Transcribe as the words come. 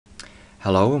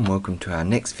Hello and welcome to our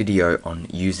next video on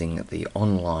using the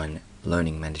online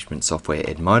learning management software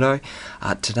Edmodo.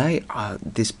 Today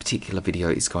this particular video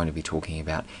is going to be talking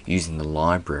about using the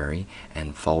library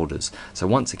and folders. So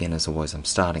once again, as always, I'm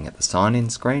starting at the sign-in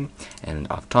screen and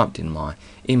I've typed in my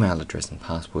email address and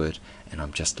password and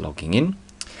I'm just logging in.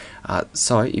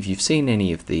 So if you've seen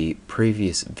any of the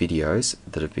previous videos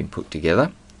that have been put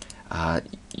together,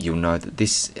 you'll know that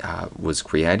this was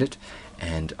created,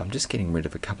 and I'm just getting rid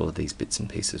of a couple of these bits and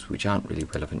pieces which aren't really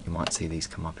relevant. You might see these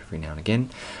come up every now and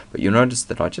again, but you'll notice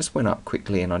that I just went up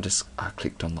quickly and I just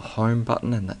clicked on the home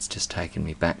button, and that's just taken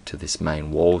me back to this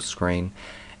main wall screen,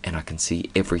 and I can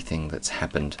see everything that's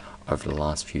happened over the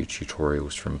last few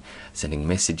tutorials, from sending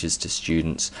messages to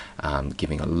students,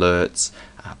 giving alerts,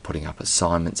 putting up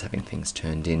assignments, having things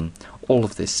turned in. All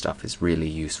of this stuff is really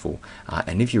useful,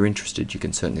 and if you're interested, you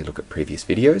can certainly look at previous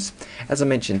videos. As I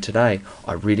mentioned today,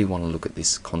 I really want to look at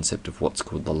this concept of what's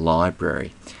called the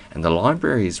library. And the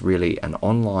library is really an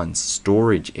online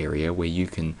storage area where you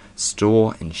can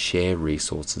store and share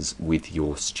resources with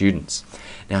your students.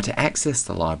 Now, to access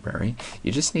the library,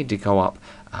 you just need to go up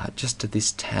just to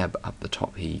this tab up the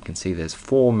top here. You can see there's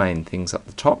four main things up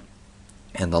the top,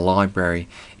 and the library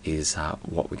is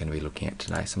what we're going to be looking at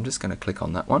today. So I'm just going to click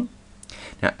on that one.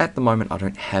 Now, at the moment, I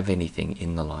don't have anything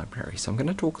in the library, so I'm going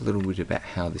to talk a little bit about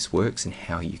how this works and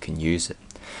how you can use it.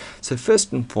 So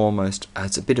first and foremost,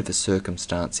 it's a bit of a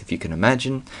circumstance. If you can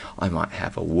imagine, I might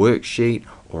have a worksheet,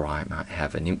 or I might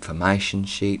have an information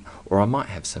sheet, or I might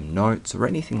have some notes or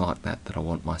anything like that that I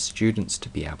want my students to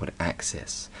be able to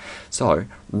access. So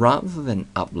rather than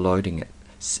uploading it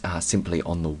simply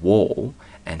on the wall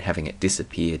and having it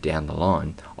disappear down the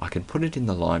line, I can put it in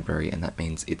the library, and that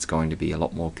means it's going to be a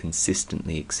lot more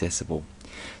consistently accessible.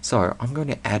 So I'm going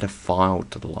to add a file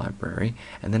to the library,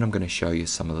 and then I'm going to show you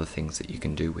some of the things that you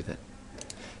can do with it.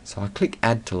 So I click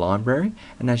Add to Library,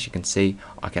 and as you can see,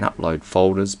 I can upload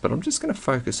folders, but I'm just going to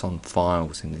focus on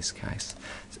files in this case.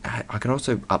 I can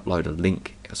also upload a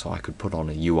link, so I could put on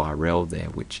a URL there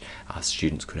which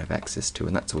students could have access to,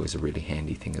 and that's always a really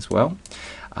handy thing as well.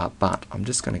 But I'm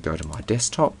just going to go to my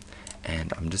desktop,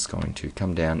 and I'm just going to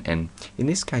come down, and in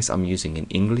this case I'm using an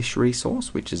English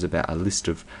resource which is about a list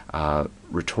of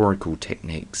rhetorical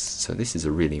techniques. So this is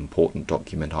a really important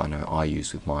document I know I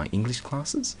use with my English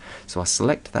classes. So I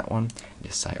select that one and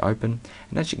just say open,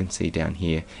 and as you can see down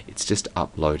here, it's just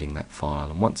uploading that file,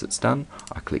 and once it's done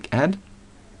I click add.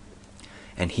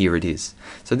 And here it is.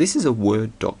 So this is a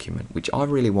Word document which I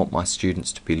really want my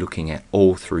students to be looking at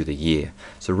all through the year.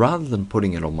 So rather than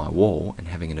putting it on my wall and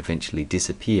having it eventually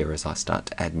disappear as I start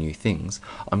to add new things,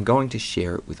 I'm going to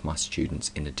share it with my students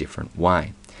in a different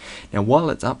way. Now, while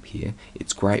it's up here,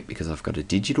 it's great because I've got a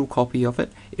digital copy of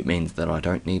it. It means that I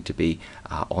don't need to be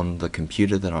on the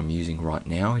computer that I'm using right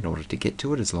now in order to get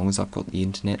to it. As long as I've got the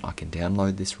internet, I can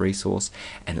download this resource,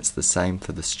 and it's the same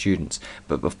for the students.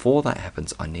 But before that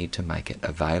happens, I need to make it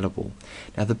available.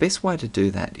 Now, the best way to do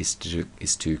that is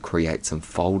to create some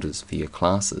folders for your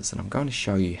classes, and I'm going to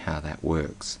show you how that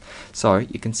works. So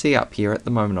you can see up here at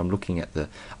the moment I'm looking at the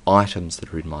items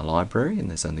that are in my library, and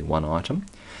there's only one item.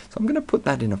 So I'm going to put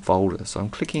that in a folder. So I'm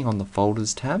clicking on the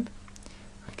Folders tab.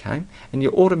 Okay, and you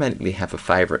automatically have a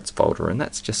Favorites folder, and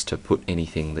that's just to put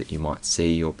anything that you might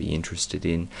see or be interested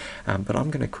in. But I'm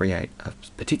going to create a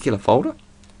particular folder.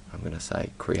 I'm going to say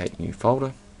Create New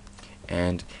Folder.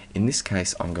 And in this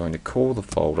case, I'm going to call the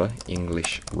folder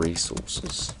English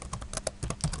Resources.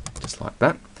 Just like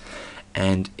that.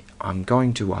 And I'm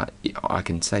going to, I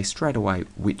can say straight away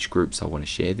which groups I want to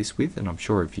share this with, and I'm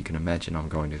sure if you can imagine I'm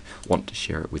going to want to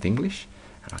share it with English,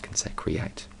 and I can say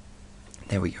create.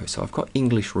 There we go. So I've got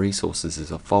English Resources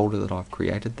as a folder that I've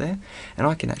created there, and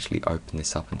I can actually open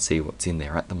this up and see what's in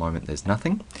there. At the moment there's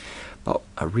nothing, but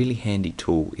a really handy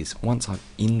tool is once I'm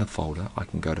in the folder, I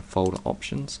can go to Folder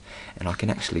Options, and I can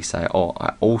actually say, oh,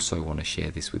 I also want to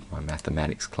share this with my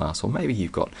mathematics class, or maybe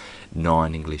you've got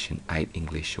 9 English and 8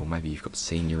 English, or maybe you've got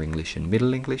Senior English and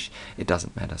Middle English. It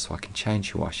doesn't matter, so I can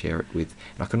change who I share it with,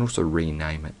 and I can also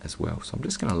rename it as well. So I'm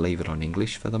just going to leave it on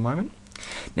English for the moment.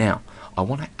 Now, I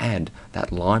want to add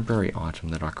that library item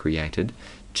that I created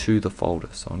to the folder.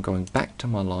 So I'm going back to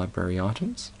my library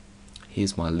items.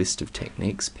 Here's my list of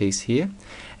techniques piece here,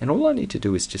 and all I need to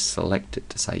do is just select it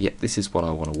to say, yep, this is what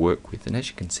I want to work with. And as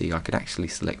you can see, I could actually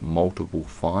select multiple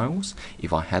files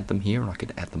if I had them here, and I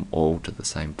could add them all to the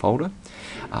same folder.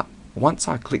 Once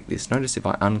I click this, notice if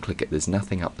I unclick it, there's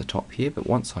nothing up the top here, but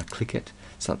once I click it,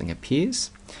 something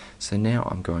appears. So now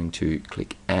I'm going to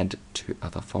click Add to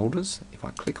Other Folders. If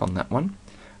I click on that one,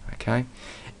 okay,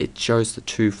 it shows the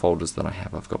two folders that I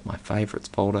have. I've got my favorites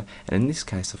folder, and in this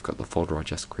case I've got the folder I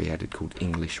just created called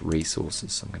English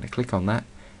Resources. So I'm going to click on that,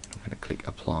 and I'm going to click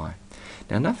Apply.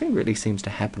 Now nothing really seems to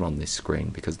happen on this screen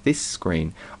because this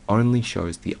screen only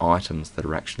shows the items that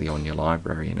are actually on your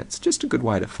library, and it's just a good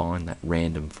way to find that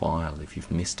random file if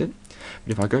you've missed it.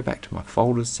 But if I go back to my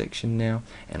folders section now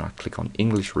and I click on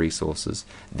English Resources,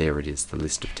 there it is, the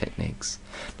list of techniques.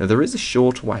 Now there is a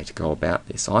shorter way to go about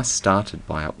this. I started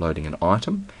by uploading an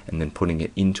item and then putting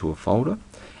it into a folder.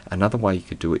 Another way you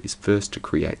could do it is first to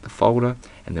create the folder,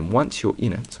 and then once you're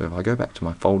in it, so if I go back to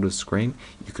my folders screen,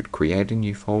 you could create a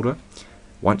new folder.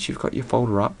 Once you've got your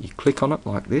folder up, you click on it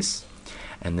like this,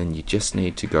 and then you just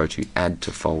need to go to Add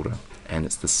to Folder. And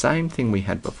it's the same thing we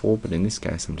had before, but in this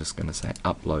case I'm just going to say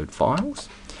Upload Files,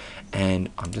 and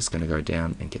I'm just going to go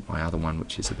down and get my other one,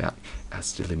 which is about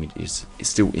still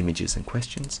images and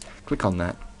questions. Click on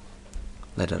that,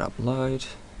 let it upload.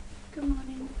 Good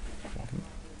morning.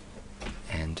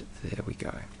 And there we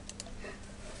go.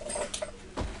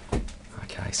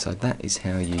 Okay, so that is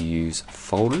how you use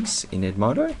folders in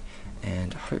Edmodo,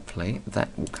 and hopefully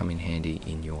that will come in handy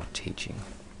in your teaching.